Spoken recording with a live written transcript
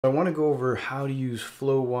I want to go over how to use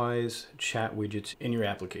Flowise Chat Widgets in your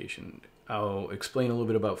application. I'll explain a little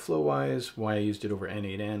bit about Flowise, why I used it over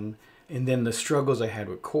N8N, and then the struggles I had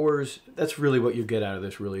with CORS. That's really what you get out of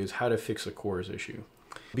this, really, is how to fix a CORS issue.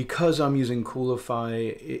 Because I'm using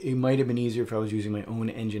Coolify, it might have been easier if I was using my own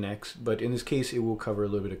NGINX, but in this case, it will cover a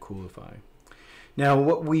little bit of Coolify. Now,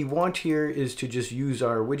 what we want here is to just use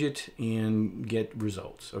our widget and get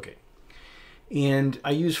results. Okay. And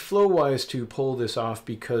I use Flowise to pull this off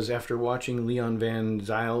because after watching Leon Van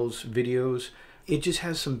Zyle's videos, it just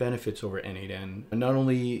has some benefits over N8N. Not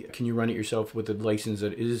only can you run it yourself with a license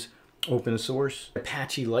that is open source,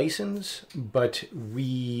 Apache license, but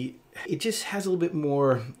it just has a little bit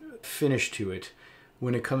more finish to it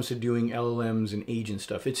when it comes to doing LLMs and agent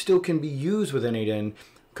stuff. It still can be used with N8N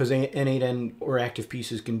because N8N or active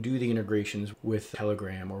pieces can do the integrations with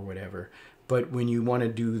Telegram or whatever. But when you want to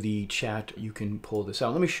do the chat, you can pull this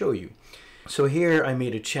out. Let me show you. So here I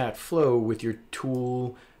made a chat flow with your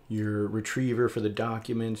tool, your retriever for the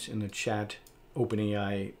documents, and the chat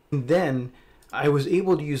OpenAI. And then I was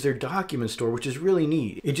able to use their document store, which is really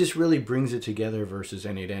neat. It just really brings it together versus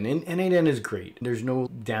N8N. And N8N is great. There's no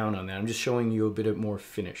down on that. I'm just showing you a bit of more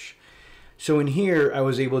finish. So in here, I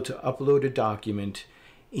was able to upload a document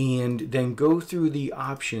and then go through the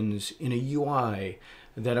options in a UI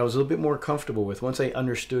that I was a little bit more comfortable with once I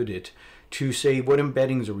understood it, to say what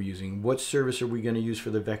embeddings are we using, what service are we going to use for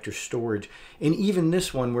the vector storage, and even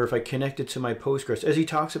this one where if I connect it to my Postgres, as he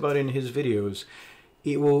talks about in his videos,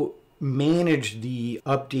 it will manage the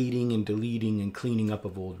updating and deleting and cleaning up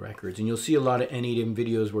of old records. And you'll see a lot of N8N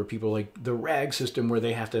videos where people like the RAG system where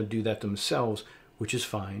they have to do that themselves, which is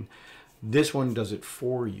fine. This one does it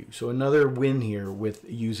for you. So another win here with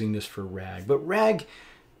using this for RAG. But RAG,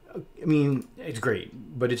 I mean, it's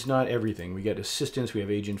great, but it's not everything. We got assistance, we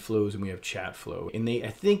have agent flows, and we have chat flow. And I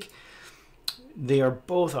think they are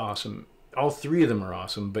both awesome. All three of them are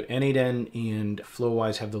awesome, but N8N and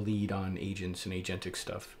Flowise have the lead on agents and agentic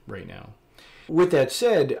stuff right now. With that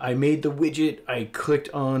said, I made the widget. I clicked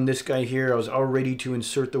on this guy here. I was all ready to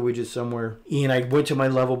insert the widget somewhere. And I went to my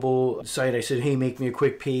Lovable site. I said, hey, make me a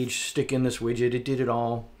quick page, stick in this widget. It did it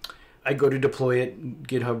all. I go to deploy it,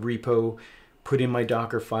 GitHub repo, put in my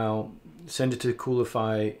Docker file, send it to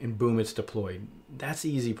Coolify, and boom, it's deployed. That's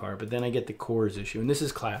the easy part, but then I get the CORS issue, and this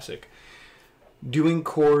is classic. Doing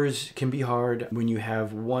CORS can be hard when you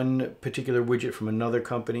have one particular widget from another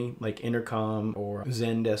company, like Intercom or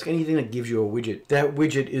Zendesk, anything that gives you a widget. That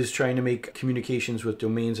widget is trying to make communications with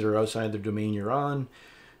domains that are outside the domain you're on,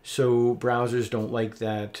 so browsers don't like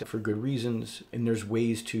that for good reasons, and there's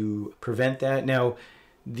ways to prevent that. Now,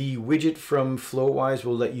 the widget from Flowise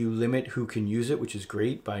will let you limit who can use it, which is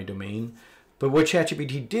great by domain. But what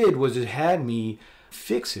ChatGPT did was it had me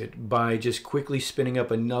fix it by just quickly spinning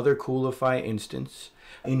up another Coolify instance.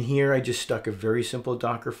 In here, I just stuck a very simple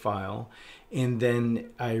Docker file, and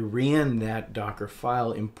then I ran that Docker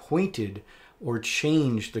file and pointed or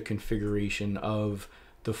changed the configuration of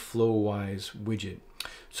the Flowise widget.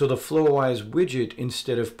 So the Flowise widget,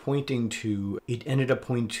 instead of pointing to, it ended up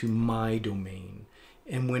pointing to my domain.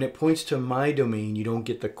 And when it points to my domain, you don't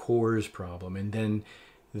get the CORS problem. And then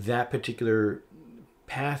that particular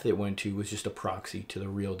path it went to was just a proxy to the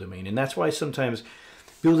real domain. And that's why sometimes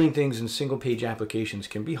building things in single page applications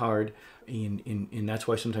can be hard. And that's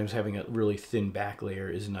why sometimes having a really thin back layer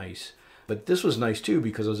is nice. But this was nice too,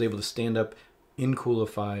 because I was able to stand up in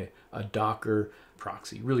Coolify a Docker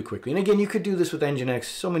proxy really quickly. And again, you could do this with NGINX,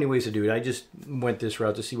 so many ways to do it. I just went this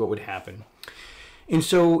route to see what would happen. And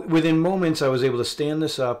so within moments, I was able to stand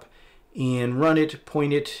this up and run it,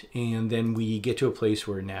 point it, and then we get to a place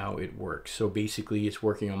where now it works. So basically, it's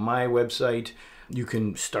working on my website. You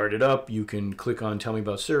can start it up. You can click on Tell Me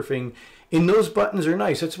About Surfing. And those buttons are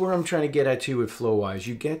nice. That's where I'm trying to get at too with Flowise.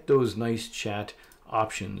 You get those nice chat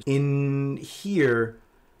options. In here,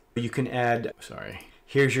 you can add,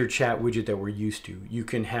 here's your chat widget that we're used to. You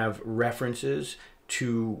can have references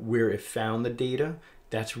to where it found the data.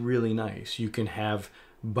 That's really nice. You can have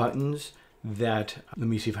buttons that, let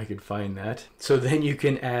me see if I could find that. So then you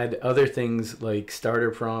can add other things like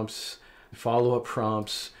starter prompts, follow-up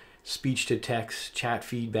prompts, speech to text, chat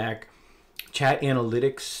feedback, chat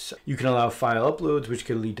analytics. You can allow file uploads, which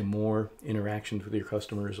could lead to more interactions with your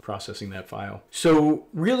customers processing that file. So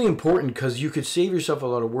really important, because you could save yourself a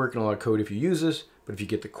lot of work and a lot of code if you use this, but if you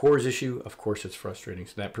get the CORS issue, of course it's frustrating.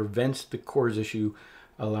 So that prevents the CORS issue,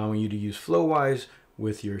 allowing you to use Flowise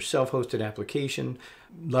with your self-hosted application.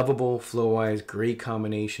 Lovable, Flowise, great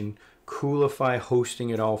combination. Coolify hosting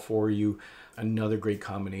it all for you. another great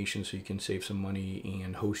combination, so you can save some money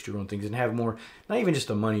and host your own things and have more, not even just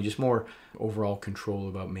the money, just more overall control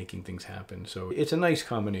about making things happen. So it's a nice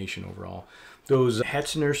combination overall. Those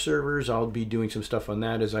Hetzner servers, I'll be doing some stuff on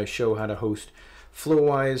that as I show how to host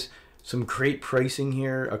Flowise. Some great pricing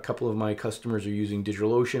here. A couple of my customers are using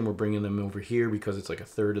DigitalOcean. We're bringing them over here because it's like a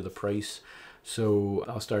third of the price. So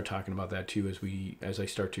I'll start talking about that too as I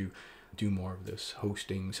start to do more of this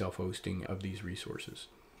hosting, self-hosting of these resources.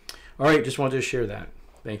 All right, just wanted to share that.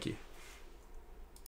 Thank you.